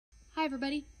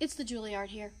everybody, it's the Juilliard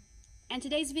here, and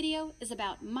today's video is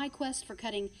about my quest for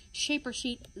cutting shaper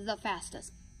sheet the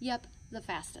fastest. Yep, the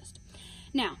fastest.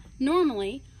 Now,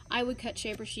 normally I would cut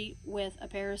shaper sheet with a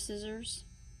pair of scissors,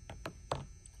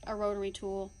 a rotary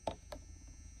tool,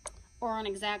 or an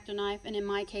X-Acto knife, and in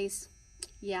my case,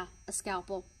 yeah, a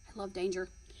scalpel. I love danger.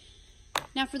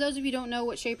 Now, for those of you who don't know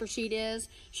what shaper sheet is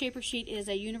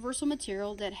a universal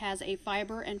material that has a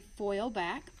fiber and foil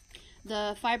back.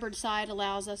 The fibered side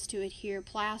allows us to adhere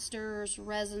plasters,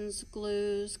 resins,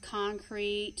 glues,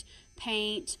 concrete,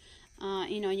 paint, and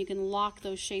you can lock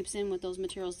those shapes in with those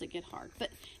materials that get hard.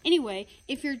 But anyway,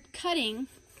 if you're cutting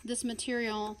this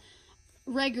material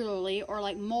regularly, or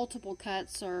like multiple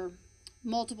cuts or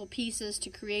multiple pieces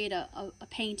to create a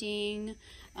painting,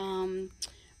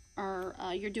 or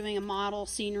you're doing a model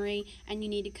scenery and you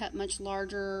need to cut much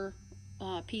larger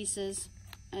pieces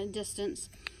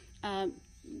distance,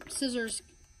 scissors,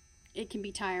 it can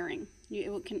be tiring.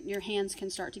 Your hands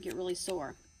can start to get really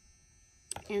sore,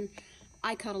 and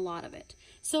I cut a lot of it.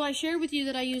 So I shared with you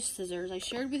that I use scissors. I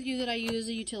shared with you that I use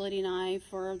a utility knife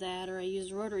for that, or I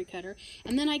use a rotary cutter.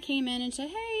 And then I came in and said,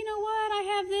 hey, you know what? I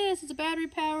have this. It's a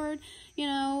battery-powered,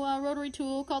 rotary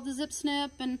tool called the Zip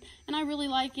Snip, and I really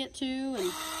like it too,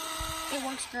 and it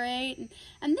works great.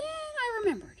 And then I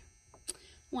remembered,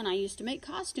 when I used to make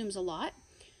costumes a lot,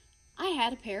 I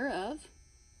had a pair of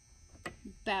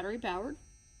battery-powered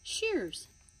shears.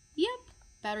 Yep,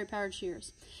 battery-powered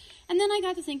shears. And then I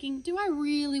got to thinking, do I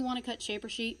really want to cut shaper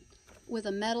sheet with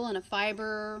a metal and a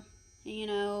fiber,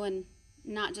 and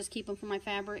not just keep them for my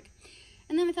fabric?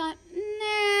 And then I thought,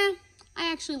 nah,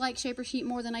 I actually like shaper sheet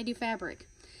more than I do fabric.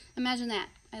 Imagine that.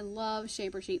 I love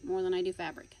shaper sheet more than I do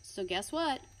fabric. So guess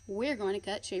what? We're going to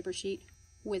cut shaper sheet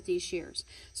with these shears.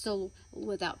 So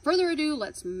without further ado,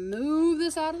 let's move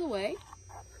this out of the way.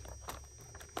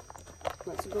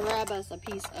 Let's grab us a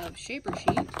piece of shaper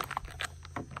sheet.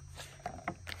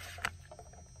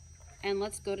 And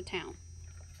let's go to town.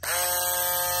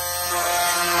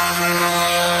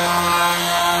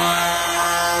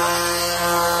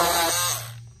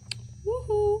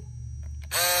 Woohoo!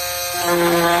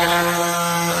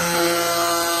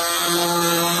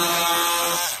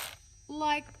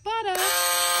 Like butter.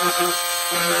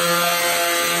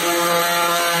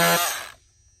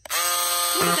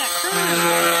 Look at that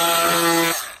curve.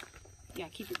 Yeah,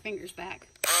 keep your fingers back.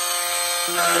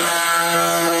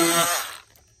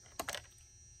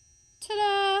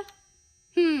 Ta-da!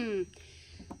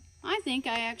 I think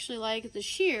I actually like the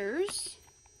shears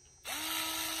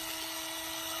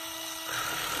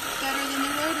better than the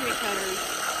rotary cutters.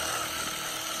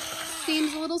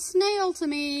 Seems a little snail to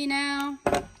me now.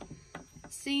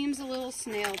 Seems a little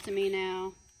snail to me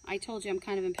now. I told you I'm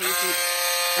kind of impatient.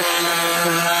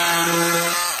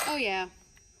 Oh yeah.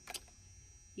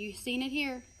 You've seen it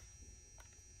here.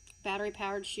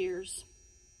 Battery-powered shears.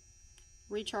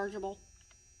 Rechargeable.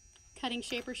 Cutting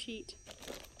shaper sheet.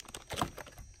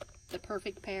 The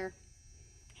perfect pair.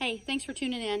 Hey, thanks for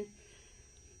tuning in.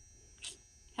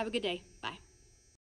 Have a good day. Bye.